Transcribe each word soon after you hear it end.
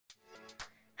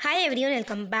Hi everyone,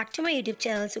 welcome back to my YouTube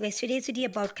channel. So guys, today's video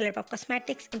about Colourpop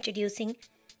Cosmetics introducing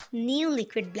new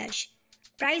liquid blush.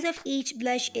 Price of each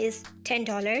blush is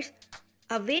 $10.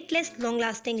 A weightless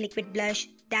long-lasting liquid blush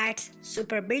that's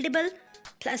super buildable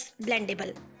plus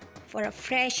blendable for a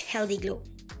fresh healthy glow.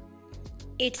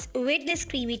 Its weightless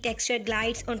creamy texture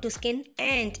glides onto skin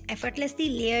and effortlessly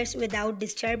layers without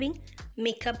disturbing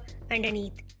makeup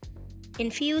underneath.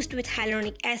 Infused with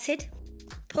hyaluronic acid,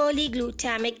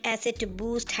 polyglutamic acid to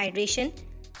boost hydration,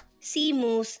 sea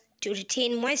moss to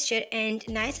retain moisture, and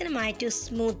niacinamide to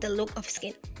smooth the look of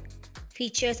skin.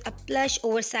 Features a plush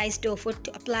oversized doe foot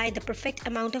to apply the perfect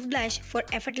amount of blush for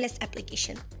effortless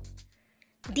application.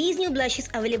 These new blushes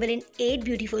available in 8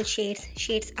 beautiful shades.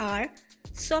 Shades are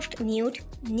soft nude,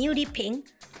 nudie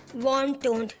pink, warm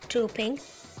toned true pink,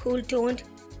 cool toned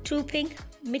true pink,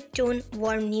 mid tone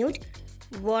warm nude,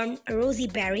 warm rosy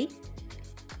berry,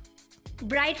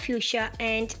 bright fuchsia,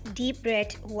 and deep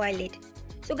red violet.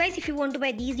 So guys, if you want to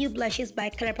buy these new blushes by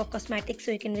Colourpop Cosmetics,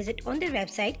 so you can visit on their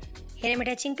website. Here I'm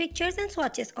attaching pictures and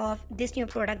swatches of this new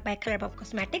product by Colourpop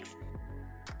Cosmetics.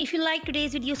 If you like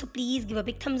today's video, so please give a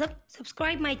big thumbs up,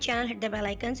 subscribe my channel, hit the bell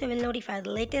icon so you will notify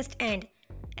the latest and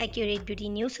accurate beauty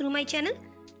news through my channel.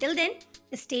 Till then,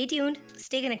 stay tuned,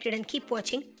 stay connected and keep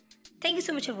watching. Thank you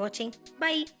so much for watching.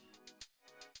 Bye.